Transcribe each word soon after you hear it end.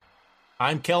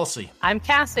I'm Kelsey. I'm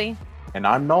Cassie. And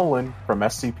I'm Nolan from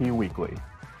SCP Weekly.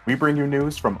 We bring you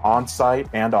news from on-site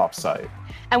and off-site.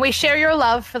 And we share your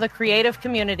love for the creative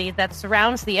community that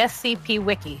surrounds the SCP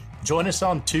Wiki. Join us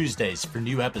on Tuesdays for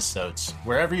new episodes,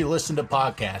 wherever you listen to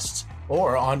podcasts,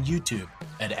 or on YouTube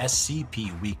at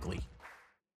SCP Weekly.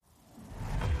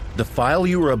 The file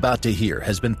you are about to hear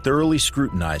has been thoroughly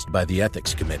scrutinized by the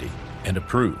Ethics Committee and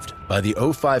approved by the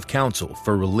O5 Council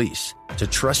for release to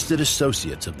trusted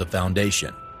associates of the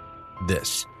Foundation.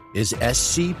 This is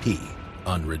SCP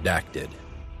Unredacted.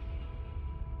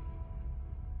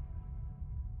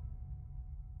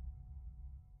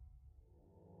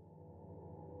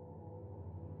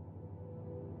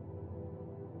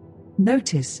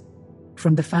 Notice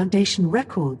from the Foundation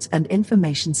Records and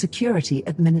Information Security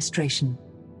Administration.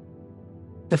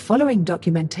 The following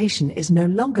documentation is no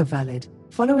longer valid,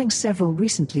 following several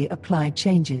recently applied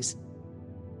changes.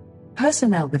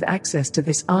 Personnel with access to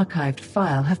this archived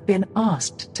file have been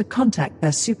asked to contact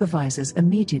their supervisors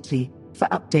immediately for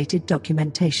updated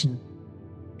documentation.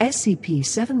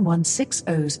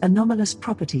 SCP-7160's anomalous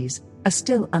properties are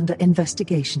still under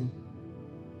investigation.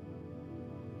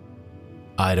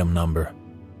 Item number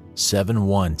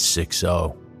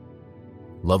 7160.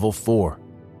 Level 4,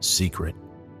 Secret.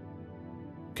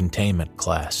 Containment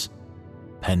Class,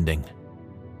 Pending.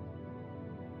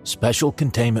 Special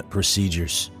Containment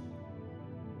Procedures.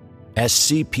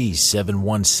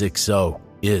 SCP-7160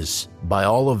 is, by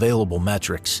all available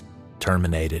metrics,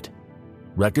 terminated.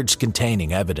 Records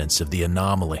containing evidence of the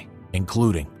anomaly,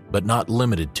 including, but not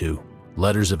limited to,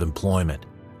 letters of employment,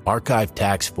 archived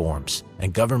tax forms,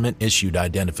 and government-issued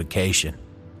identification,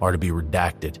 are to be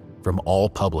redacted from all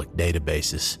public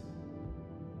databases.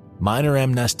 Minor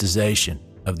amnestization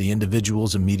of the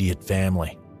individual's immediate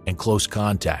family and close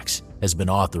contacts has been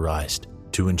authorized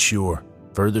to ensure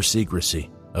further secrecy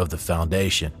of the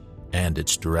Foundation and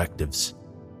its directives.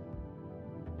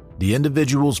 The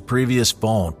individual's previous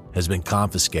phone has been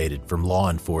confiscated from law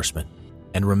enforcement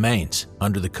and remains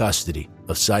under the custody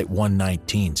of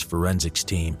Site-119's forensics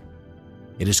team.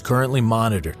 It is currently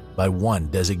monitored by one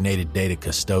designated data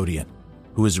custodian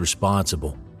who is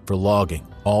responsible for logging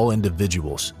all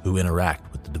individuals who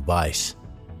interact with the device.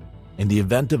 In the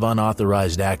event of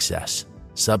unauthorized access,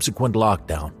 subsequent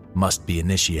lockdown must be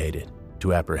initiated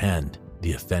to apprehend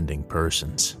the offending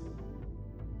persons.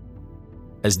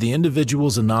 As the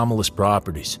individual's anomalous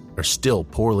properties are still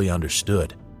poorly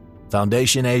understood,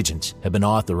 Foundation agents have been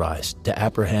authorized to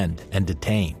apprehend and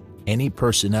detain any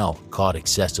personnel caught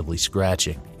excessively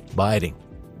scratching, biting,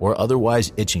 or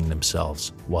otherwise itching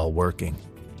themselves while working.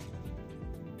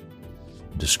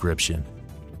 Description: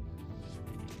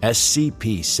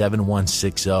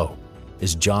 SCP-7160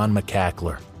 is John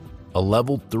McCackler, a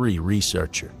Level 3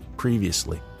 researcher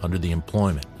previously under the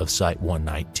employment of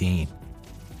Site-119.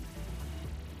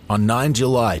 On 9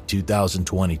 July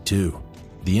 2022,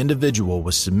 the individual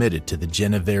was submitted to the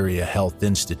Genevaria Health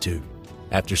Institute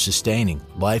after sustaining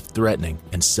life-threatening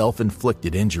and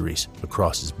self-inflicted injuries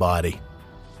across his body.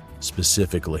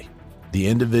 Specifically, the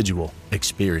individual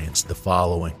experienced the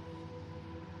following: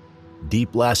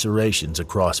 deep lacerations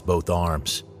across both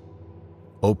arms,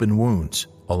 open wounds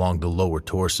along the lower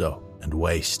torso and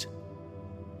waist,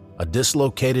 a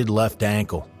dislocated left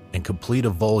ankle and complete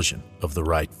avulsion of the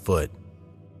right foot,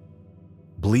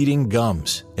 bleeding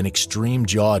gums and extreme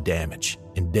jaw damage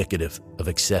indicative of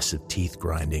excessive teeth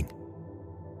grinding,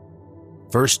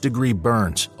 first-degree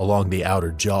burns along the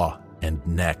outer jaw and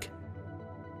neck,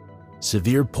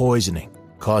 severe poisoning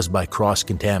caused by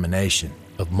cross-contamination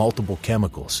of multiple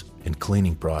chemicals and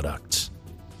cleaning products,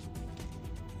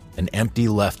 an empty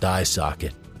left eye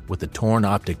socket with a torn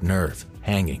optic nerve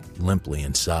hanging limply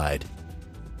inside,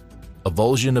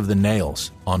 avulsion of the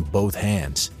nails on both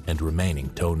hands and remaining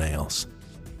toenails.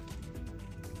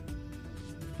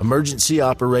 Emergency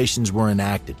operations were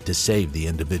enacted to save the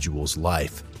individual's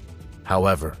life.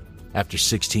 However, after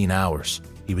 16 hours,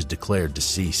 he was declared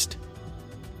deceased.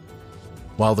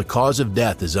 While the cause of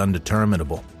death is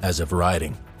undeterminable as of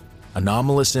writing,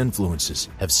 anomalous influences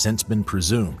have since been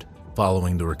presumed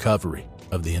following the recovery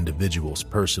of the individual's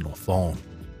personal phone.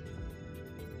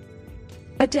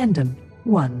 Addendum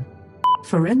 1.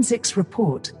 Forensics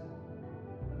Report.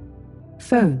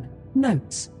 Phone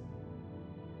Notes.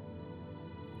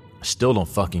 I still don't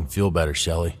fucking feel better,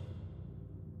 Shelley.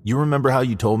 You remember how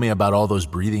you told me about all those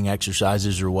breathing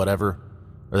exercises or whatever?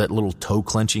 Or that little toe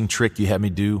clenching trick you had me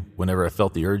do whenever I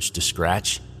felt the urge to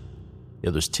scratch?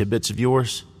 Yeah, those tidbits of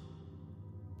yours?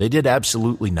 They did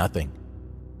absolutely nothing.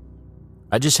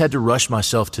 I just had to rush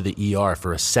myself to the ER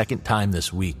for a second time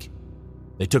this week.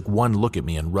 They took one look at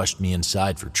me and rushed me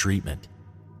inside for treatment.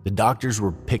 The doctors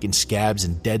were picking scabs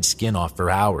and dead skin off for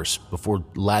hours before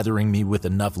lathering me with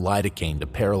enough lidocaine to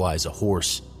paralyze a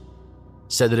horse.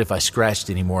 Said that if I scratched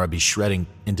anymore, I'd be shredding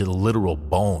into the literal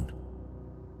bone.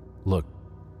 Look,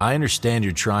 I understand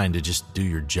you're trying to just do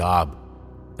your job,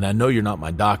 and I know you're not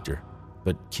my doctor,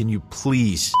 but can you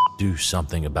please do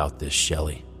something about this,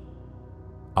 Shelley?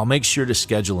 I'll make sure to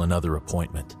schedule another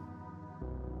appointment.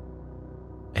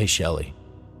 Hey, Shelley.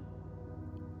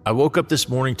 I woke up this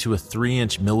morning to a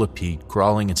 3-inch millipede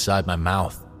crawling inside my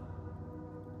mouth.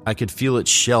 I could feel its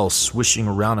shell swishing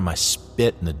around in my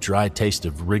spit and the dry taste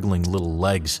of wriggling little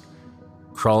legs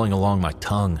crawling along my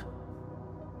tongue.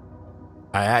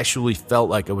 I actually felt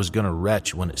like I was going to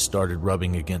retch when it started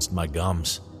rubbing against my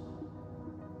gums.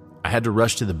 I had to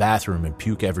rush to the bathroom and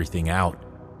puke everything out.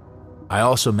 I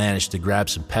also managed to grab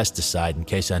some pesticide in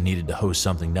case I needed to hose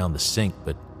something down the sink,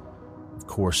 but of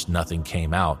course nothing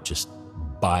came out, just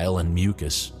bile and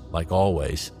mucus, like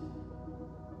always.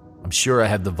 I'm sure I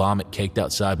have the vomit caked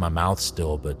outside my mouth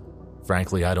still, but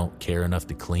frankly, I don't care enough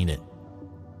to clean it.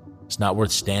 It's not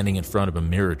worth standing in front of a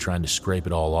mirror trying to scrape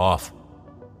it all off.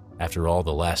 After all,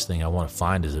 the last thing I want to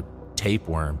find is a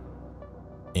tapeworm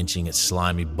inching its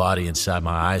slimy body inside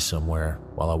my eye somewhere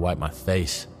while I wipe my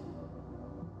face.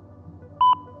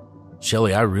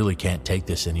 Shelley, I really can't take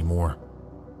this anymore.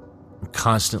 I'm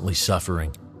constantly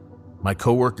suffering. My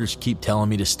coworkers keep telling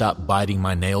me to stop biting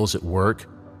my nails at work,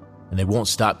 and they won't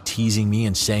stop teasing me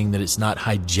and saying that it's not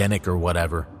hygienic or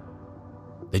whatever.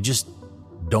 They just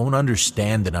don't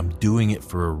understand that I'm doing it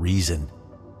for a reason.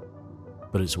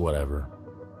 But it's whatever.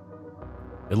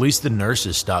 At least the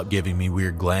nurses stopped giving me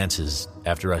weird glances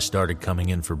after I started coming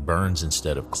in for burns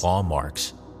instead of claw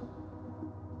marks.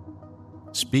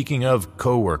 Speaking of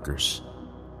coworkers,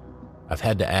 I've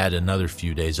had to add another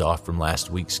few days off from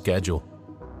last week's schedule.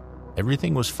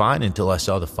 Everything was fine until I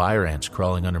saw the fire ants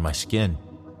crawling under my skin.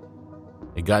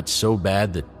 It got so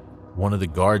bad that one of the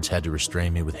guards had to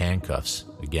restrain me with handcuffs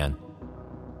again.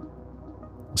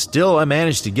 Still, I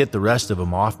managed to get the rest of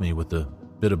them off me with a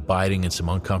bit of biting and some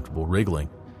uncomfortable wriggling.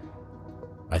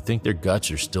 I think their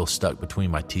guts are still stuck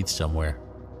between my teeth somewhere.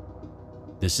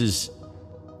 This is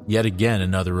yet again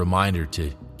another reminder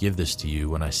to give this to you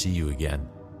when I see you again.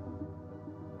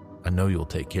 I know you'll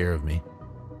take care of me,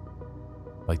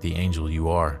 like the angel you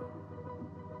are.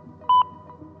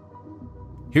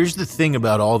 Here's the thing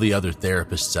about all the other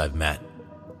therapists I've met.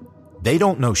 They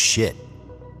don't know shit.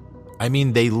 I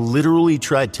mean, they literally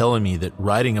tried telling me that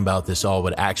writing about this all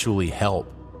would actually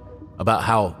help. About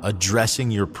how addressing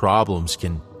your problems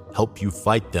can help you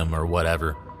fight them or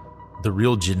whatever. The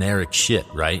real generic shit,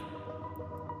 right?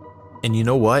 And you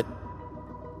know what?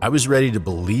 I was ready to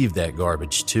believe that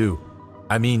garbage too.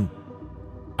 I mean,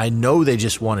 I know they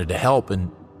just wanted to help,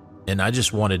 and I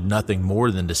just wanted nothing more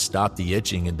than to stop the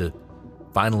itching and to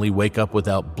finally wake up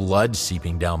without blood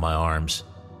seeping down my arms.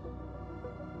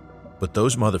 But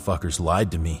those motherfuckers lied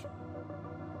to me.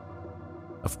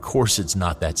 Of course it's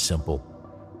not that simple.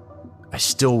 I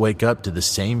still wake up to the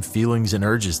same feelings and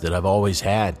urges that I've always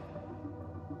had.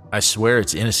 I swear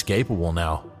it's inescapable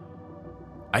now.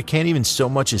 I can't even so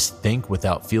much as think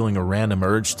without feeling a random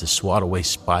urge to swat away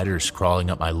spiders crawling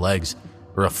up my legs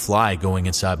or a fly going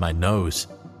inside my nose.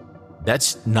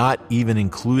 That's not even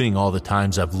including all the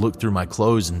times I've looked through my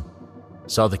clothes and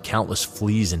saw the countless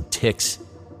fleas and ticks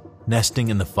nesting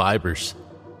in the fibers.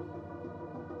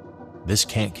 This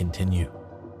can't continue.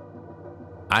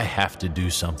 I have to do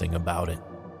something about it.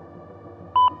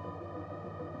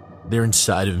 They're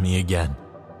inside of me again.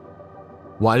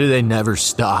 Why do they never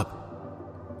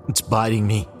stop? It's biting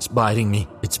me, it's biting me,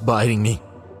 it's biting me.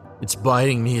 It's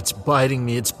biting me, it's biting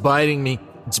me, it's biting me.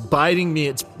 It's biting me,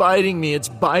 it's biting me, it's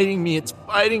biting me, it's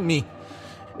biting me.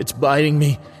 It's biting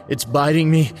me, it's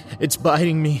biting me, it's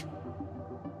biting me.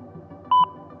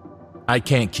 I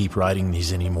can't keep writing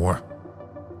these anymore.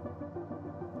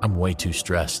 I'm way too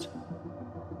stressed.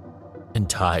 And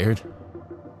tired.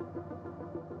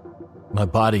 My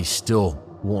body still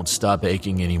won't stop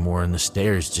aching anymore, and the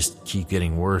stares just keep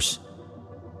getting worse.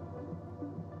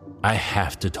 I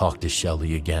have to talk to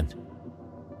Shelley again.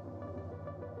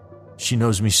 She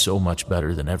knows me so much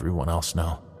better than everyone else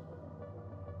now.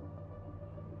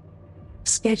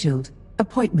 Scheduled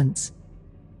appointments.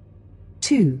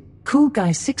 2.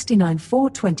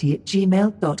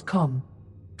 coolguy69420@gmail.com.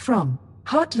 From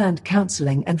Heartland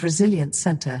Counseling and Resilience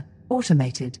Center,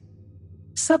 automated.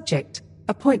 Subject,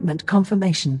 appointment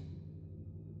confirmation.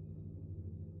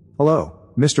 Hello,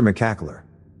 Mr. McCackler.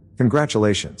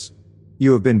 Congratulations.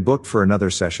 You have been booked for another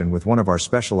session with one of our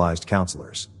specialized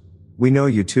counselors. We know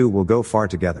you two will go far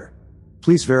together.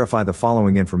 Please verify the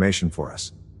following information for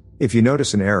us. If you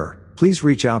notice an error, please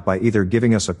reach out by either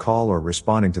giving us a call or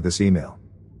responding to this email.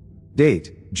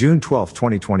 Date, June 12,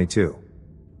 2022.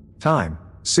 Time,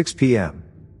 6 p.m.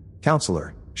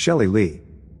 Counselor, Shelley Lee.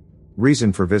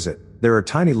 Reason for visit, there are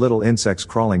tiny little insects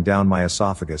crawling down my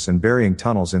esophagus and burying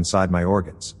tunnels inside my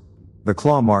organs. The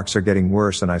claw marks are getting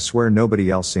worse and I swear nobody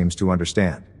else seems to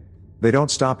understand. They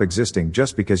don't stop existing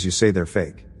just because you say they're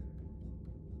fake.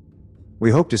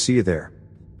 We hope to see you there.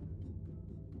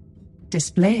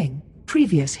 Displaying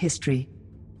previous history.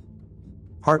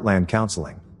 Heartland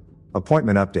Counseling.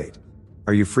 Appointment update.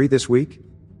 Are you free this week?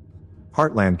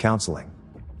 Heartland Counseling.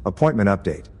 Appointment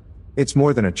update. It's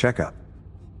more than a checkup.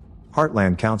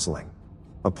 Heartland Counseling.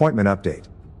 Appointment update.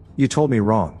 You told me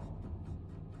wrong.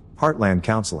 Heartland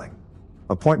Counseling.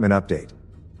 Appointment update.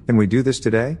 Can we do this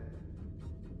today?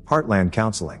 Heartland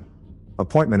Counseling.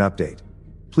 Appointment update.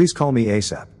 Please call me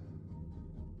ASAP.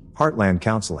 Heartland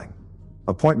Counseling.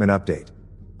 Appointment update.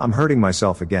 I'm hurting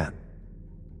myself again.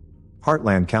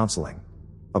 Heartland Counseling.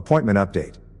 Appointment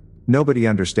update. Nobody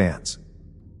understands.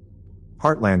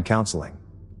 Heartland Counseling.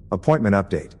 Appointment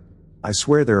update. I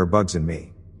swear there are bugs in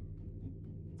me.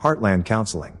 Heartland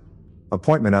Counseling.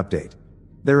 Appointment update.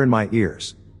 They're in my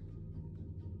ears.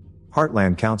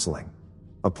 Heartland Counseling.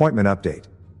 Appointment update.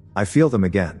 I feel them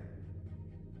again.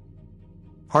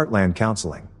 Heartland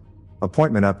Counseling.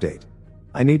 Appointment update.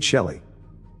 I need Shelley.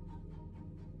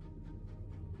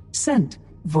 Sent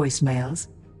voicemails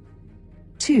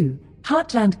to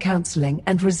Heartland Counseling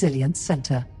and Resilience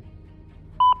Center.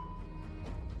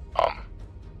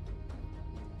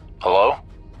 Hello?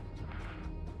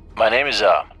 My name is,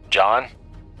 John,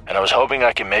 and I was hoping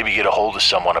I could maybe get a hold of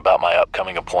someone about my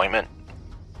upcoming appointment.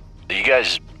 You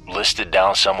guys listed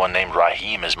down someone named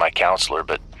Raheem as my counselor,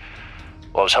 but,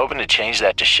 well, I was hoping to change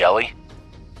that to Shelley.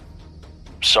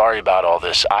 Sorry about all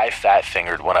this. I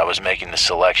fat-fingered when I was making the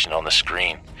selection on the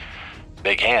screen.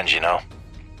 Big hands, you know.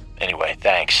 Anyway,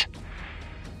 thanks.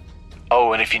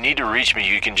 Oh, and if you need to reach me,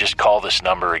 you can just call this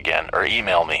number again, or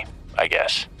email me, I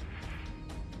guess.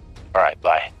 Alright,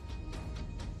 bye.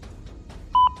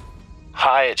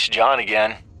 Hi, it's John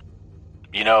again.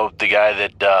 You know, the guy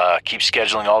that keeps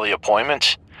scheduling all the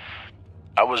appointments?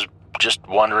 I was just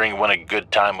wondering when a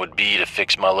good time would be to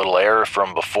fix my little error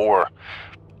from before.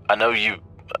 I know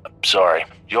sorry,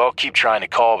 you all keep trying to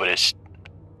call, but it's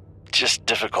just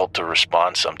difficult to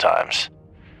respond sometimes.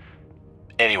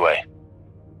 Anyway,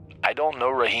 I don't know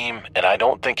Raheem, and I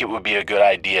don't think it would be a good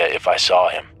idea if I saw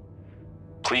him.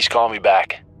 Please call me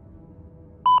back.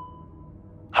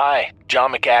 Hi,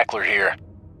 John McAckler here.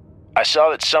 I saw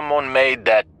that someone made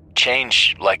that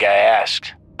change like I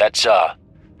asked. That's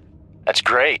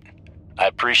great. I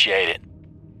appreciate it.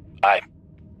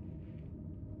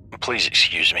 Please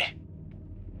excuse me.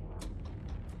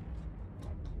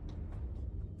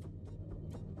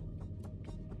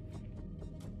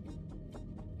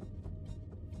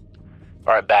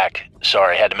 Alright, back.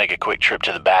 Sorry, had to make a quick trip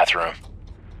to the bathroom.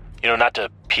 You know, not to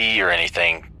pee or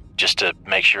anything, just to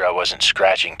make sure I wasn't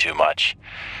scratching too much.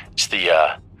 It's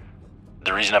the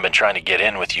reason I've been trying to get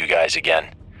in with you guys again.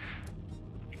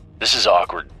 This is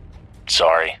awkward.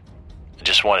 Sorry. I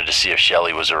just wanted to see if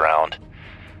Shelley was around.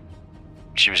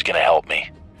 She was gonna help me.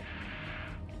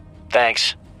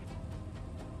 Thanks.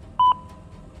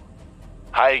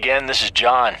 Hi again, this is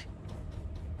John.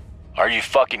 Are you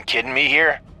fucking kidding me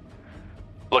here?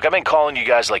 Look, I've been calling you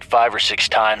guys like 5 or 6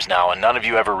 times now, and none of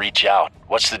you ever reach out.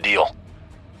 What's the deal?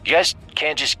 You guys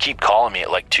can't just keep calling me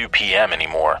at like 2 p.m.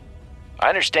 anymore. I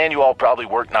understand you all probably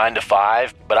work 9 to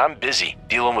 5, but I'm busy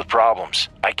dealing with problems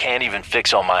I can't even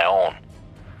fix on my own.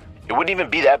 It wouldn't even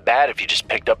be that bad if you just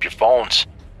picked up your phones.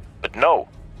 But no,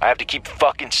 I have to keep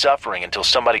fucking suffering until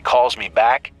somebody calls me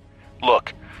back.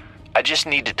 Look, I just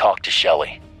need to talk to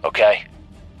Shelley, okay?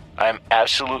 I am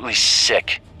absolutely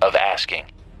sick of asking.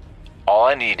 All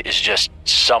I need is just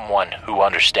someone who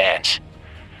understands.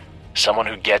 Someone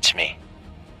who gets me.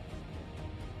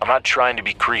 I'm not trying to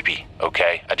be creepy,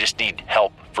 okay? I just need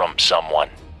help from someone.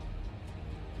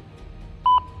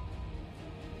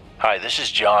 Hi, this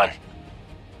is John.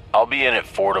 I'll be in at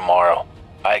 4 tomorrow.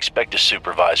 I expect a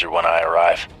supervisor when I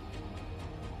arrive.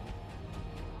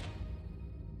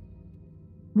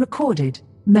 Recorded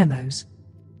memos.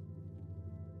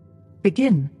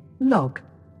 Begin log.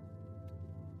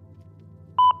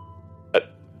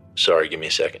 Sorry, give me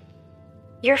a second.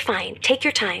 You're fine. Take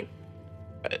your time.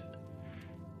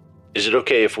 Is it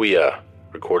okay if we,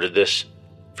 recorded this?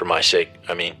 For my sake,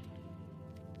 I mean.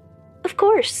 Of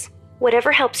course.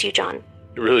 Whatever helps you, John.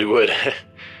 It really would.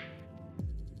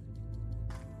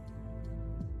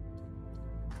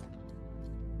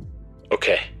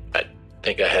 Okay, I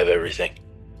think I have everything.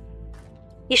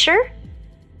 You sure?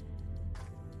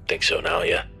 think so now,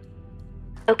 yeah.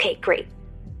 Okay, great.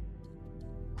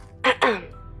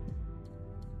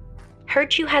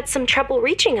 Heard you had some trouble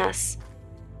reaching us.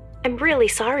 I'm really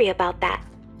sorry about that.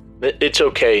 It's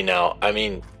okay now. I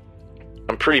mean,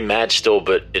 I'm pretty mad still,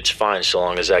 but it's fine so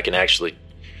long as I can actually,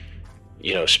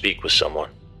 speak with someone.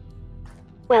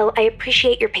 Well, I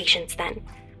appreciate your patience then.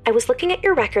 I was looking at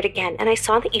your record again, and I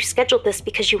saw that you scheduled this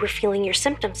because you were feeling your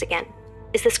symptoms again.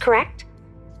 Is this correct?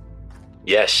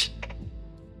 Yes.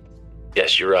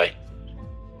 Yes, you're right.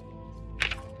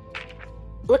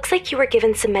 Looks like you were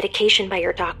given some medication by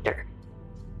your doctor.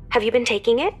 Have you been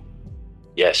taking it?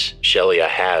 Yes, Shelley, I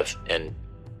have, and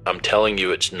I'm telling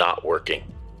you it's not working.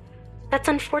 That's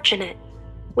unfortunate.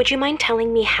 Would you mind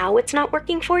telling me how it's not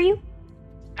working for you?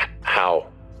 How?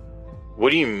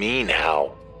 What do you mean,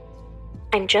 how?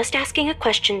 I'm just asking a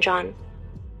question, John.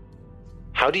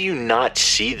 How do you not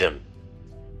see them?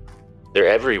 They're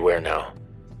everywhere now.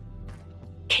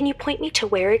 Can you point me to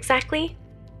where exactly?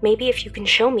 Maybe if you can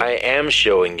show me. I am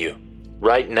showing you.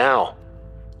 Right now.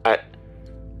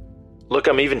 Look,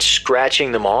 I'm even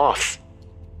scratching them off.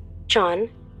 John,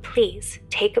 please,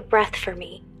 take a breath for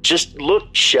me. Just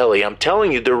look, Shelley, I'm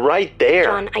telling you, they're right there.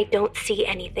 John, I don't see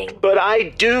anything. But I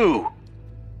do.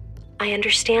 I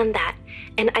understand that,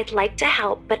 and I'd like to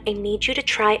help, but I need you to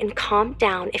try and calm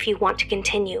down if you want to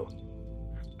continue.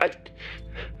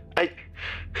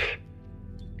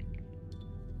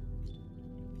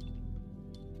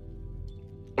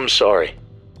 I'm sorry.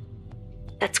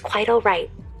 That's quite all right.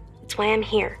 That's why I'm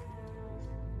here.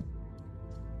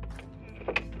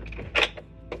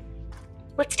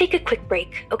 Let's take a quick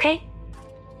break, okay?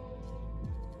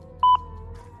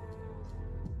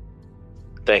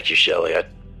 Thank you, Shelley. I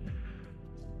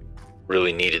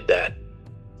really needed that.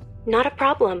 Not a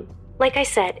problem. Like I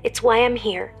said, it's why I'm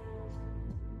here.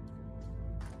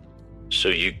 So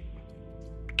you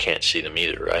can't see them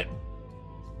either, right?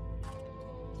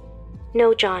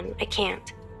 No, John, I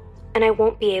can't. And I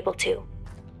won't be able to.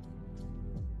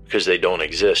 Because they don't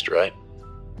exist, right?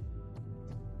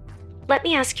 Let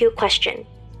me ask you a question.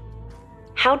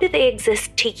 How do they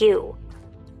exist to you?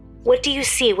 What do you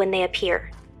see when they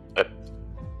appear? I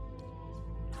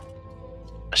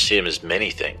see them as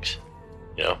many things,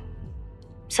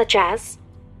 Such as?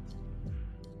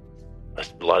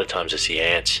 A lot of times I see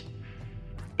ants.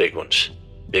 Big ones.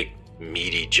 Big,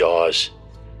 meaty jaws.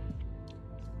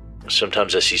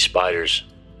 Sometimes I see spiders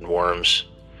and worms.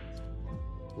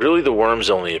 Really, the worms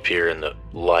only appear in the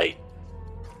light,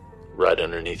 right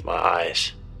underneath my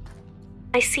eyes.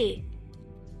 I see.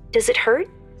 Does it hurt?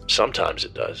 Sometimes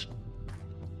it does.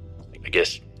 I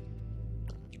guess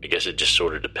it just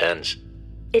sort of depends.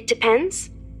 It depends?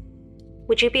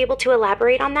 Would you be able to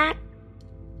elaborate on that?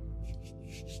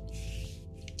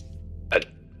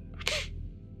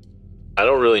 I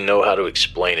don't really know how to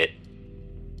explain it.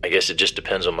 I guess it just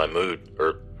depends on my mood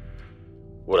or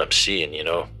what I'm seeing,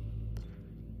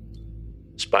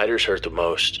 Spiders hurt the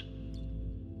most,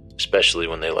 especially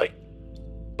when they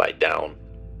bite down.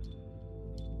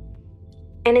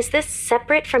 And is this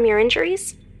separate from your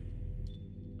injuries?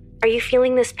 Are you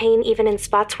feeling this pain even in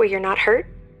spots where you're not hurt?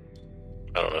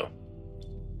 I don't know.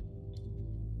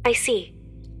 I see.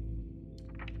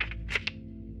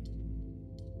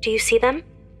 Do you see them?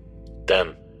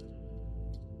 Them.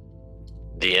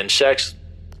 The insects?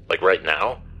 Like right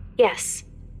now? Yes.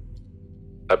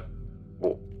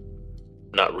 Well,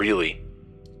 not really.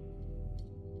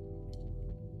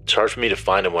 It's hard for me to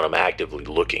find them when I'm actively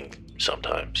looking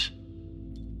sometimes.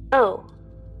 Oh,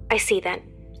 I see then.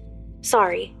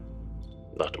 Sorry.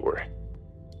 Not to worry.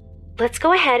 Let's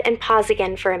go ahead and pause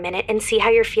again for a minute and see how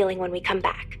you're feeling when we come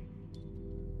back.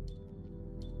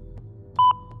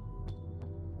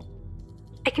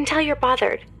 I can tell you're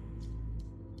bothered.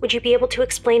 Would you be able to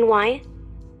explain why?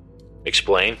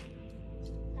 Explain?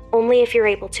 Only if you're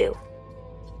able to.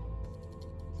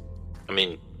 I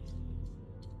mean,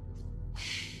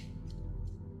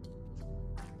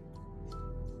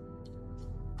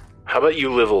 how about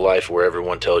you live a life where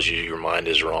everyone tells you your mind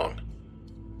is wrong?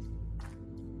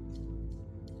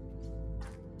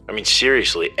 I mean,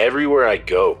 seriously, everywhere I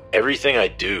go, everything I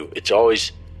do, it's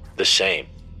always the same.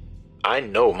 I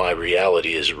know my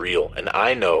reality is real, and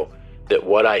I know that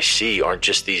what I see aren't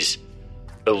just these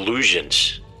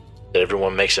illusions that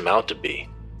everyone makes them out to be.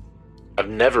 I've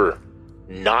never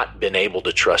not been able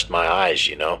to trust my eyes,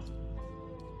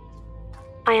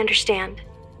 I understand.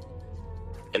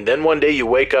 And then one day you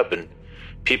wake up and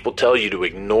people tell you to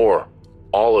ignore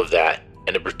all of that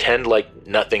and to pretend like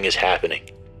nothing is happening.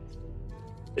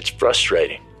 It's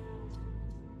frustrating.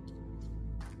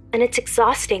 And it's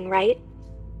exhausting, right?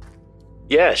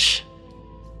 Yes,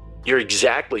 you're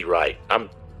exactly right. I'm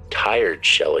tired,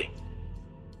 Shelley.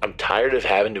 I'm tired of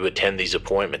having to attend these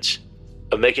appointments,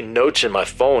 of making notes in my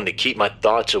phone to keep my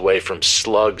thoughts away from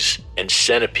slugs and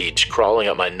centipedes crawling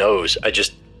up my nose.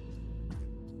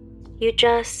 You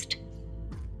just...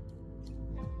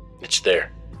 It's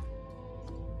there,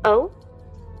 Oh?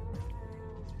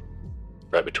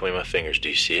 right between my fingers. Do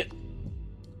you see it?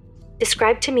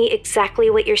 Describe to me exactly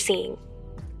what you're seeing.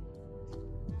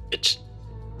 It's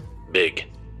big,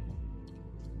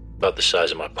 about the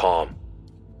size of my palm,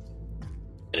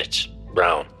 and it's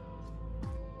brown,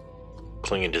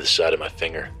 clinging to the side of my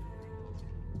finger.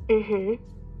 Mm-hmm.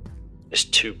 There's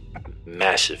 2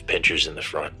 massive pinchers in the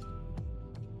front,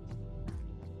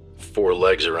 4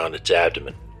 legs around its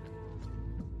abdomen.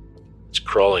 It's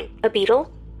crawling. A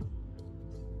beetle?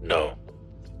 No,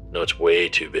 it's way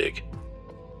too big.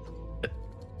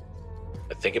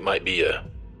 I think it might be a...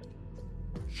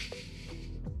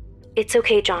 It's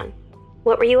okay, John.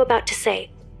 What were you about to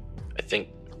say? I think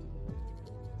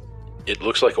it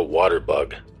looks like a water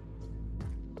bug.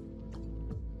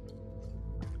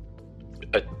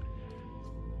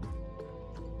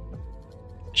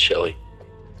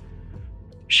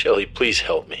 Shelley, please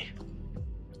help me.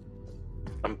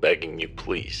 I'm begging you,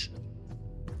 please.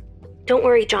 Don't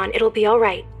worry, John. It'll be all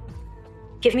right.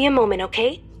 Give me a moment,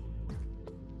 okay?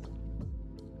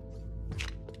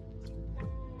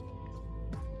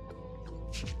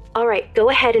 All right, go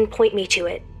ahead and point me to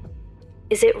it.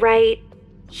 Is it right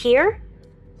here?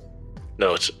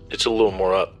 No, it's a little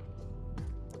more up.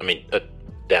 I mean,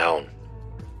 down.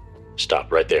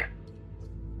 Stop right there.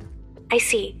 I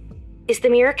see. Is the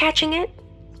mirror catching it?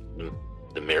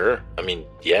 The mirror? I mean,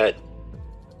 yeah.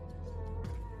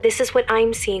 This is what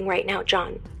I'm seeing right now,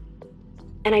 John.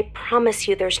 And I promise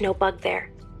you there's no bug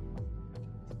there.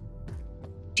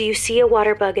 Do you see a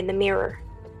water bug in the mirror?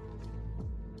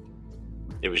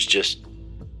 It was just...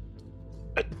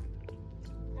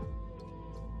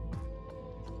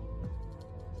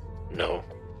 No.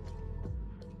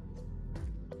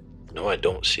 No, I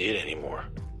don't see it anymore.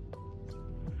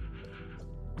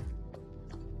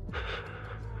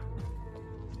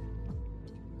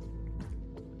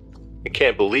 I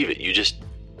can't believe it. You just...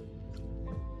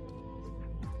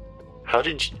 How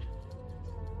did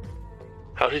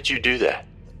you do that?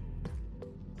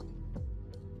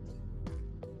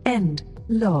 End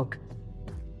log.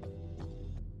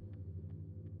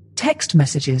 Text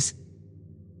messages.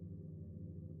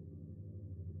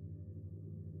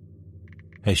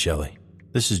 Hey, Shelley.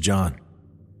 This is John.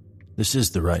 This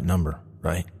is the right number,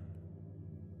 right?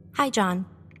 Hi, John.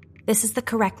 This is the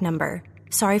correct number.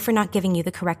 Sorry for not giving you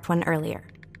the correct one earlier.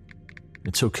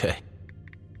 It's okay.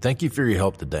 Thank you for your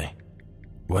help today.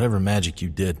 Whatever magic you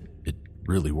did, it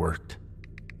really worked.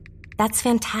 That's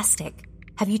fantastic.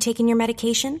 Have you taken your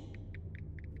medication?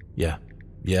 Yeah,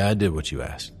 I did what you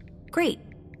asked. Great.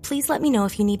 Please let me know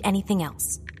if you need anything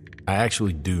else. I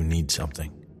actually do need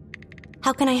something.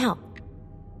 How can I help?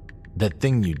 That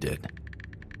thing you did.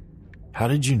 How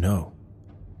did you know?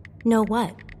 Know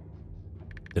what?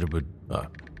 That it would,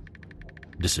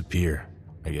 disappear,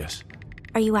 I guess.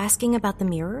 Are you asking about the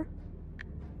mirror?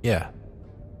 Yeah.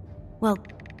 Well,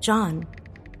 John,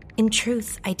 in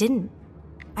truth, I didn't.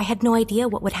 I had no idea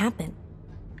what would happen.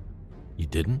 You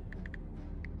didn't?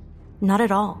 Not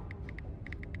at all.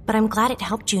 But I'm glad it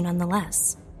helped you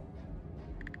nonetheless.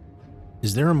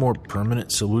 Is there a more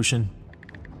permanent solution?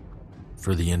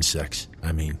 For the insects,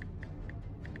 I mean.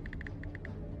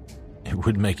 It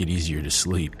would make it easier to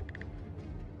sleep.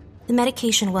 The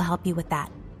medication will help you with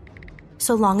that,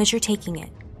 so long as you're taking it.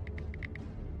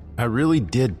 I really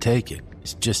did take it.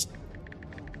 It's just...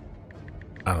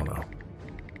 I don't know.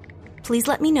 Please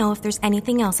let me know if there's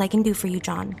anything else I can do for you,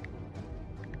 John.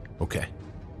 Okay.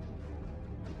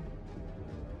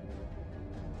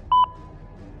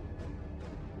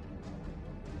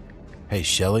 Hey,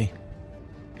 Shelley.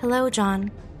 Hello, John.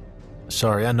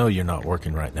 Sorry, I know you're not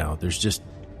working right now. There's just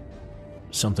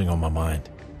something on my mind.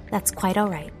 That's quite all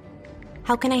right.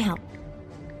 How can I help?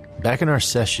 Back in our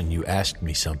session, you asked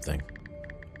me something.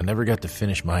 I never got to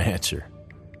finish my answer.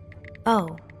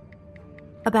 Oh.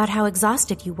 About how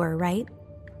exhausted you were, right?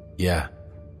 Yeah.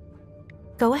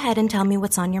 Go ahead and tell me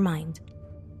what's on your mind.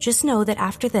 Just know that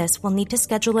after this, we'll need to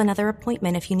schedule another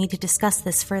appointment if you need to discuss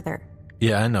this further.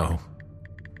 Yeah, I know.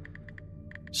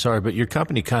 Sorry, but your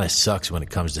company kind of sucks when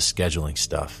it comes to scheduling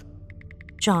stuff.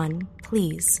 John,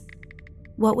 please.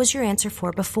 What was your answer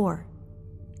for before?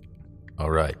 All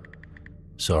right.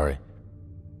 Sorry.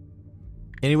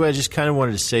 Anyway, I just kind of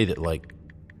wanted to say that, I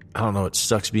don't know, it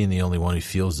sucks being the only one who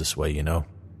feels this way, you know?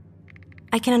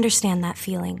 I can understand that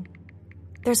feeling.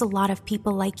 There's a lot of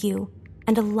people like you,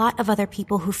 and a lot of other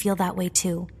people who feel that way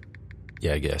too.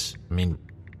 Yeah, I guess. I mean,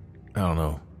 I don't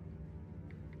know.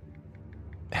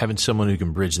 Having someone who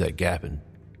can bridge that gap and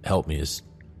help me it's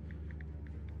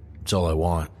all I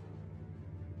want.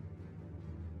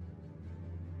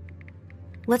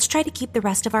 Let's try to keep the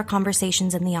rest of our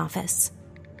conversations in the office.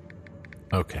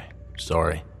 Okay,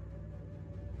 sorry.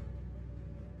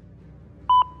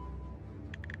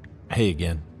 Hey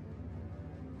again.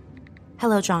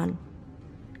 Hello, John.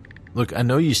 Look, I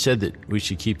know you said that we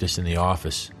should keep this in the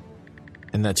office,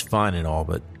 and that's fine and all,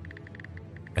 but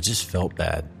I just felt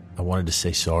bad. I wanted to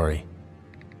say sorry.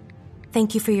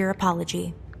 Thank you for your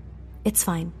apology. It's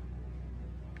fine.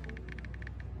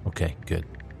 Okay, good.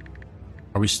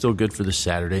 Are we still good for this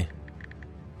Saturday?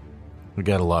 I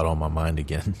got a lot on my mind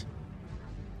again.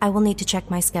 I will need to check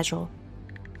my schedule.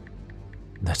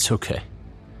 That's okay.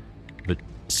 But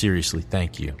seriously,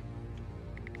 thank you.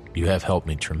 You have helped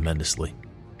me tremendously.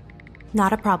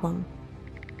 Not a problem.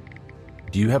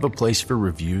 Do you have a place for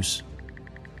reviews?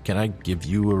 Can I give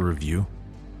you a review?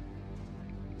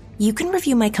 You can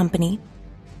review my company.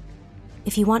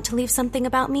 If you want to leave something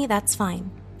about me, that's fine.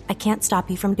 I can't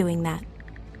stop you from doing that.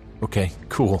 Okay,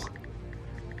 cool.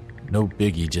 No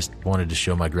biggie, just wanted to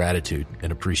show my gratitude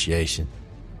and appreciation.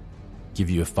 Give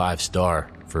you a 5-star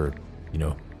for,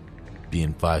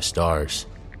 being 5 stars.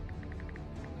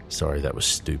 Sorry, that was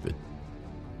stupid.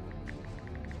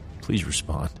 Please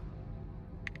respond.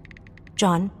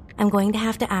 John, I'm going to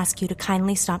have to ask you to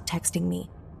kindly stop texting me.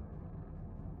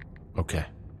 Okay.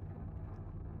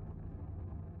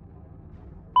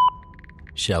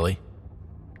 Shelly?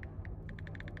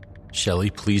 Shelly,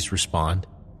 please respond.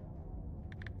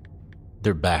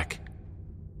 They're back.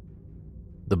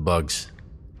 The bugs.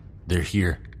 They're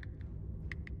here.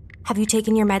 Have you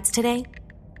taken your meds today?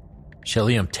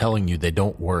 Shelly, I'm telling you, they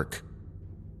don't work.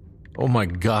 Oh my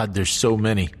God, there's so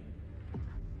many.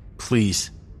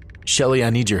 Please. Shelly, I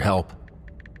need your help.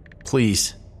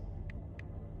 Please.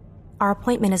 Our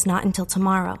appointment is not until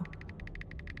tomorrow.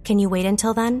 Can you wait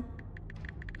until then?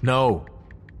 No.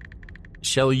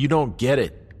 Shelly, you don't get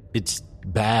it. It's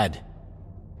bad.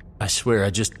 I swear, I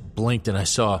just blinked and I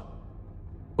saw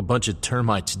a bunch of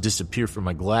termites disappear from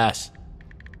my glass.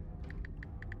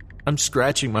 I'm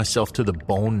scratching myself to the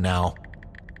bone now.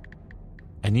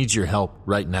 I need your help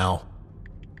right now.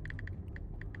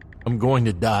 I'm going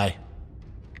to die.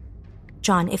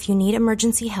 John, if you need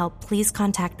emergency help, please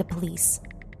contact the police.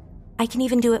 I can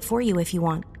even do it for you if you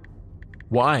want.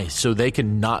 Why? So they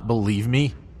can not believe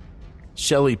me?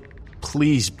 Shelly,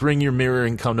 please bring your mirror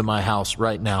and come to my house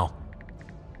right now.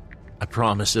 I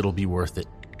promise it'll be worth it.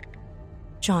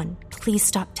 John, please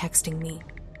stop texting me.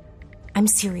 I'm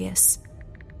serious.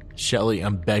 Shelly,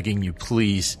 I'm begging you,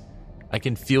 please. I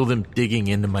can feel them digging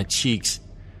into my cheeks.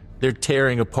 They're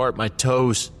tearing apart my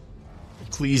toes.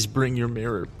 Please bring your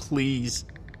mirror, please.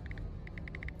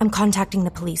 I'm contacting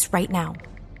the police right now.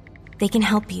 They can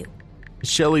help you.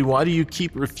 Shelly, why do you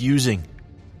keep refusing?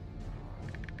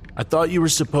 I thought you were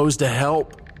supposed to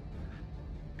help.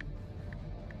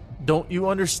 Don't you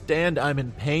understand I'm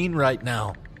in pain right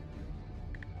now?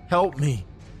 Help me.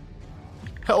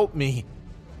 Help me.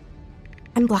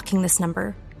 I'm blocking this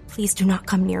number. Please do not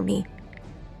come near me.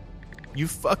 You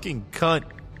fucking cunt.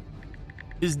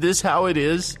 Is this how it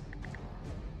is?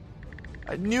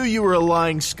 I knew you were a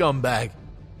lying scumbag.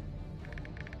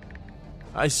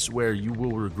 I swear you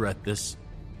will regret this.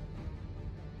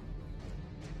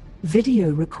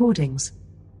 Video recordings.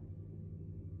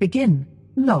 Begin.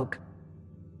 Log.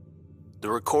 The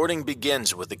recording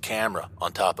begins with a camera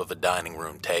on top of a dining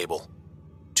room table.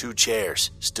 2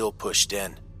 chairs, still pushed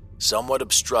in, somewhat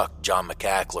obstruct John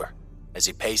McAckler as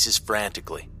he paces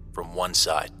frantically from one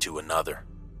side to another.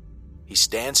 He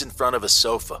stands in front of a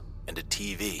sofa and a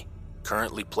TV,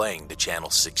 currently playing the Channel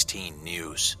 16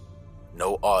 news.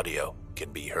 No audio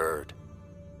can be heard.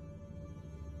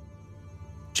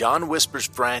 John whispers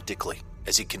frantically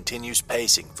as he continues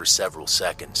pacing for several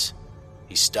seconds.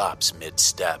 He stops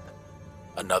mid-step.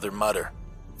 Another mutter,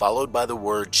 followed by the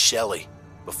word Shelly,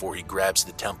 before he grabs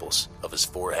the temples of his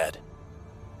forehead.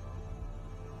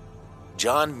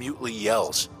 John mutely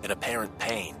yells in apparent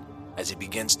pain as he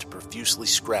begins to profusely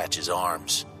scratch his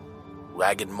arms.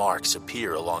 Ragged marks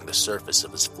appear along the surface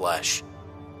of his flesh.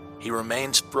 He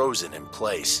remains frozen in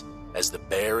place as the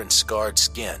bare and scarred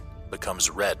skin becomes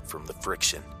red from the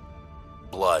friction.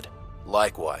 Blood,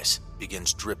 likewise,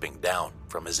 begins dripping down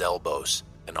from his elbows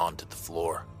and onto the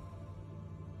floor.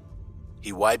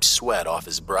 He wipes sweat off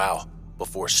his brow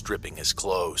before stripping his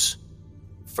clothes.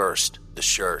 First, the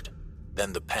shirt,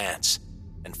 then the pants,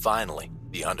 and finally,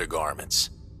 the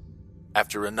undergarments.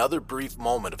 After another brief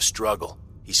moment of struggle,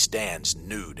 he stands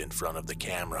nude in front of the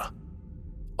camera.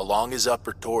 Along his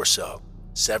upper torso,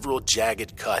 several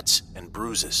jagged cuts and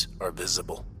bruises are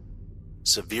visible.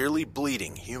 Severely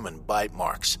bleeding human bite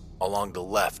marks along the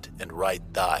left and right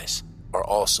thighs are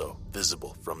also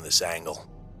visible from this angle.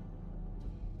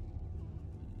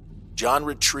 John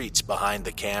retreats behind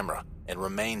the camera and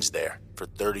remains there for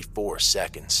 34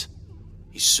 seconds.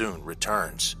 He soon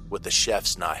returns with a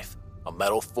chef's knife, a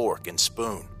metal fork and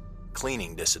spoon,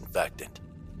 cleaning disinfectant,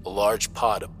 a large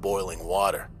pot of boiling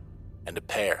water, and a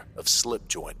pair of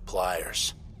slip-joint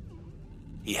pliers.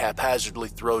 He haphazardly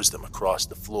throws them across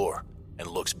the floor and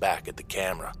looks back at the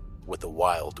camera with a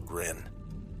wild grin.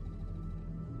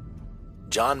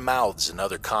 John mouths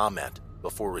another comment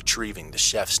before retrieving the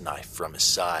chef's knife from his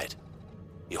side.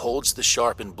 He holds the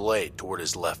sharpened blade toward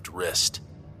his left wrist.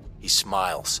 He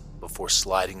smiles before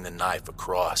sliding the knife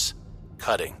across,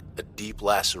 cutting a deep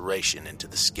laceration into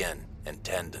the skin and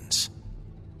tendons.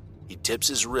 He tips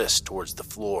his wrist towards the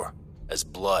floor as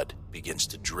blood begins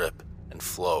to drip and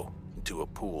flow into a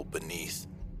pool beneath.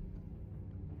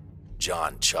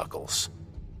 John chuckles.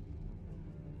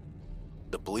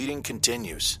 The bleeding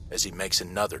continues as he makes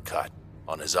another cut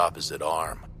on his opposite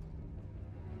arm.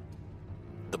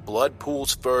 The blood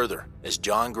pools further as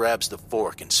John grabs the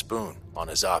fork and spoon on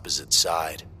his opposite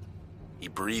side. He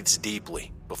breathes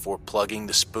deeply before plugging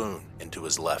the spoon into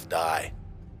his left eye.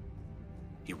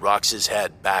 He rocks his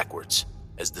head backwards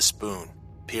as the spoon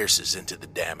pierces into the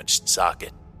damaged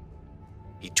socket.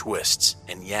 He twists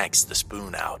and yanks the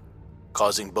spoon out,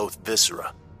 causing both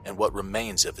viscera and what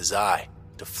remains of his eye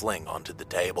to fling onto the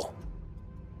table.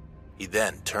 He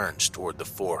then turns toward the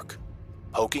fork,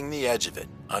 poking the edge of it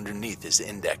underneath his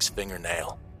index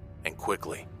fingernail, and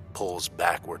quickly pulls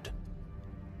backward.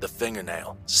 The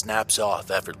fingernail snaps off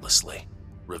effortlessly,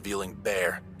 revealing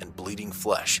bare and bleeding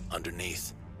flesh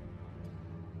underneath.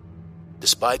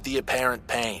 Despite the apparent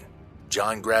pain,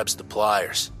 John grabs the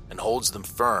pliers and holds them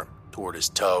firm toward his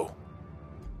toe.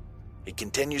 He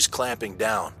continues clamping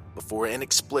down before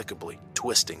inexplicably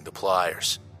twisting the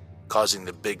pliers, causing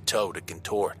the big toe to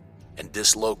contort and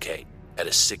dislocate at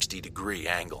a 60-degree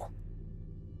angle.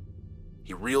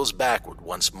 He reels backward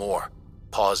once more,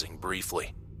 pausing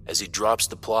briefly as he drops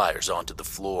the pliers onto the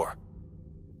floor.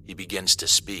 He begins to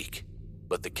speak,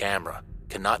 but the camera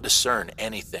cannot discern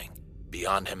anything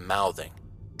beyond him mouthing,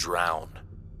 "Drown."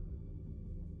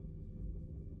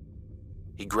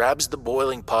 He grabs the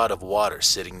boiling pot of water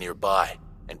sitting nearby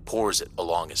and pours it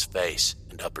along his face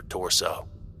and upper torso.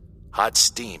 Hot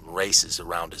steam races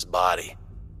around his body.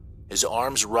 His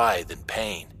arms writhe in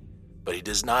pain, but he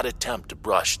does not attempt to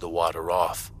brush the water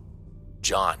off.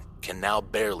 John can now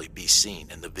barely be seen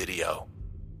in the video.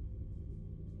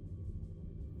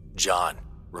 John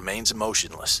remains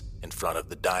motionless in front of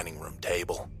the dining room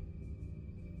table.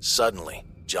 Suddenly,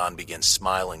 John begins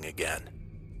smiling again.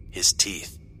 His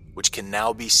teeth, which can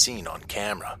now be seen on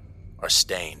camera, are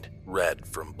stained red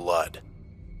from blood.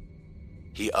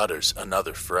 He utters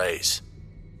another phrase,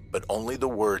 but only the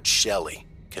word Shelley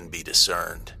can be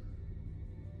discerned.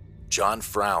 John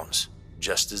frowns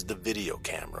just as the video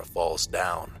camera falls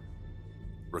down.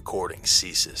 Recording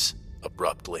ceases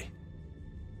abruptly.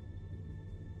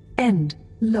 End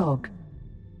log.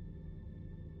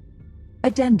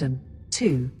 Addendum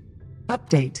 2.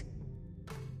 Update.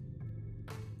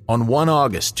 On 1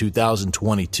 August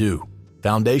 2022,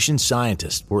 Foundation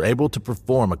scientists were able to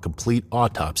perform a complete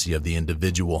autopsy of the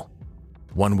individual.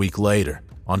 1 week later,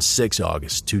 on 6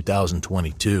 August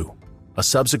 2022, a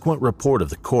subsequent report of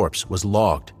the corpse was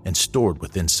logged and stored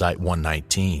within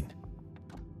Site-119.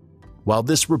 While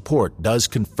this report does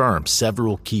confirm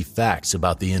several key facts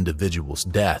about the individual's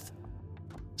death,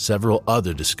 several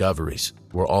other discoveries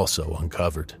were also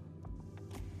uncovered.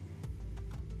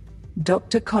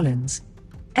 Dr. Collins.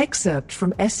 Excerpt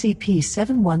from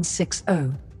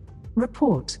SCP-7160.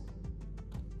 Report.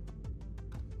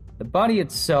 The body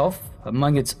itself,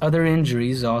 among its other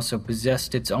injuries, also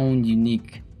possessed its own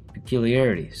unique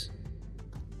peculiarities.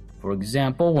 For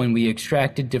example, when we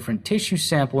extracted different tissue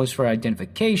samples for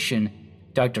identification,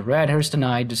 Dr. Radhurst and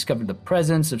I discovered the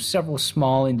presence of several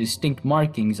small indistinct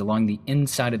markings along the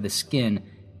inside of the skin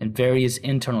and various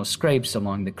internal scrapes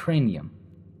along the cranium.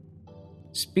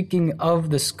 Speaking of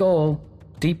the skull,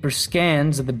 deeper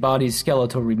scans of the body's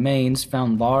skeletal remains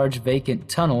found large vacant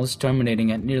tunnels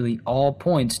terminating at nearly all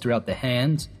points throughout the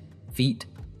hands, feet,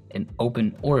 and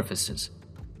open orifices.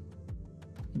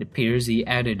 It appears the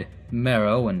added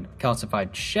marrow and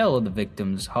calcified shell of the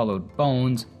victim's hollowed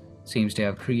bones seems to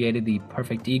have created the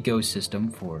perfect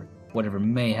ecosystem for whatever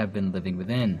may have been living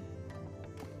within.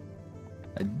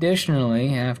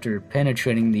 Additionally, after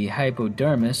penetrating the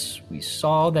hypodermis, we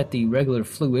saw that the regular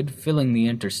fluid filling the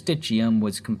interstitium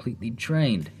was completely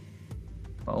drained.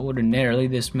 Ordinarily,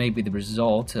 this may be the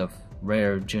result of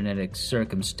rare genetic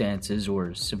circumstances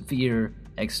or severe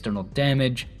external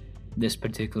damage. This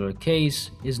particular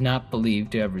case is not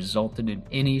believed to have resulted in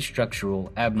any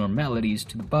structural abnormalities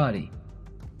to the body.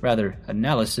 Rather,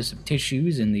 analysis of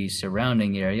tissues in the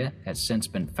surrounding area has since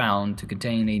been found to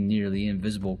contain a nearly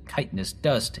invisible chitinous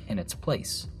dust in its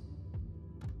place.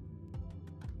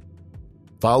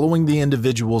 Following the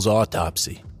individual's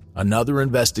autopsy, another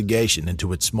investigation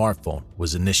into its smartphone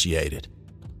was initiated.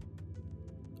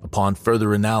 Upon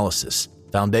further analysis,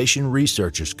 Foundation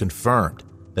researchers confirmed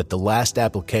that the last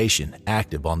application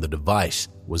active on the device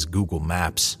was Google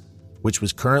Maps, which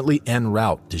was currently en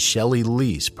route to Shelley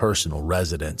Lee's personal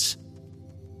residence.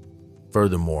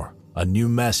 Furthermore, a new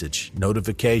message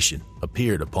notification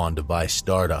appeared upon device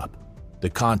startup, the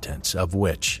contents of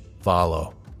which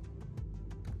follow.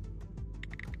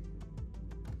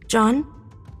 John?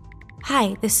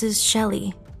 Hi, this is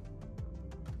Shelley.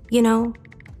 You know,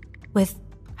 with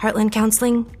Heartland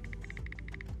Counseling?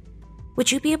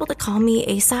 Would you be able to call me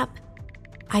ASAP?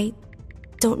 I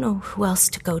don't know who else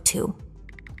to go to.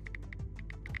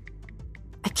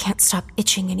 I can't stop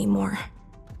itching anymore.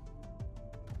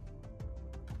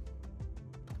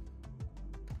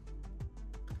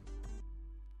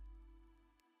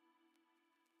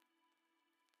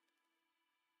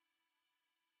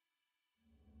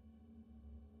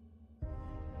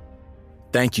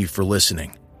 Thank you for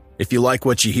listening. If you like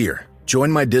what you hear,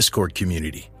 join my Discord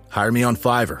community, hire me on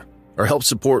Fiverr, or help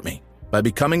support me by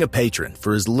becoming a patron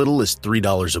for as little as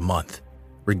 $3 a month.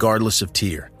 Regardless of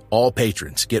tier, all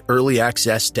patrons get early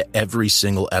access to every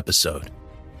single episode.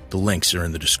 The links are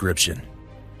in the description.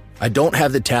 I don't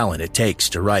have the talent it takes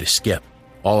to write a skip.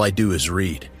 All I do is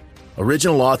read.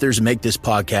 Original authors make this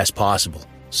podcast possible,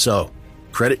 so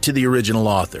credit to the original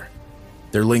author.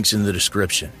 Their links in the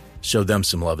description. Show them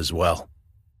some love as well.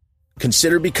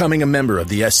 Consider becoming a member of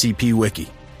the SCP Wiki.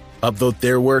 Upvote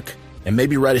their work, and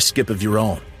maybe write a skip of your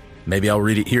own. Maybe I'll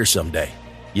read it here someday.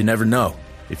 You never know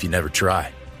if you never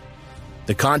try.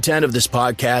 The content of this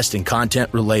podcast and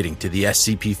content relating to the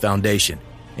SCP Foundation,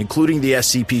 including the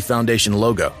SCP Foundation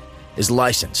logo, is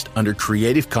licensed under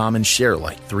Creative Commons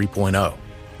Sharealike 3.0,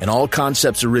 and all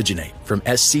concepts originate from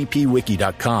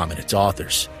scpwiki.com and its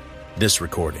authors. This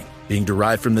recording, being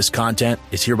derived from this content,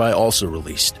 is hereby also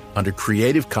released under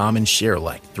Creative Commons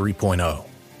Sharealike 3.0.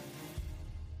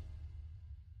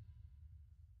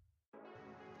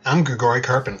 I'm Grigori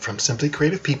Karpin from Simply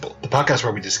Creative People, the podcast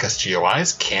where we discuss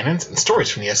GOIs, canons, and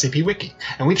stories from the SCP Wiki,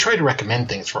 and we try to recommend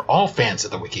things for all fans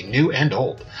of the Wiki, new and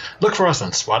old. Look for us on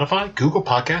Spotify, Google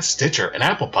Podcasts, Stitcher, and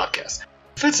Apple Podcasts.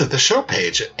 Visit the show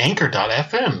page at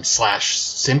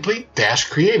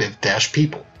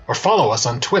anchor.fm/simply-creative-people, or follow us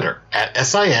on Twitter at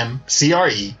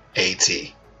SIMCREAT.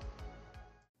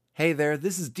 Hey there,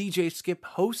 this is DJ Skip,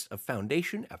 host of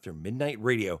Foundation After Midnight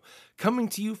Radio, coming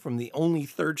to you from the only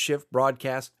third shift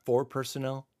broadcast for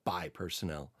personnel by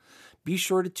personnel. Be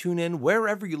sure to tune in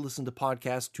wherever you listen to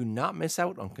podcasts to not miss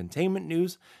out on containment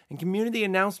news and community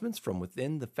announcements from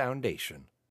within the Foundation.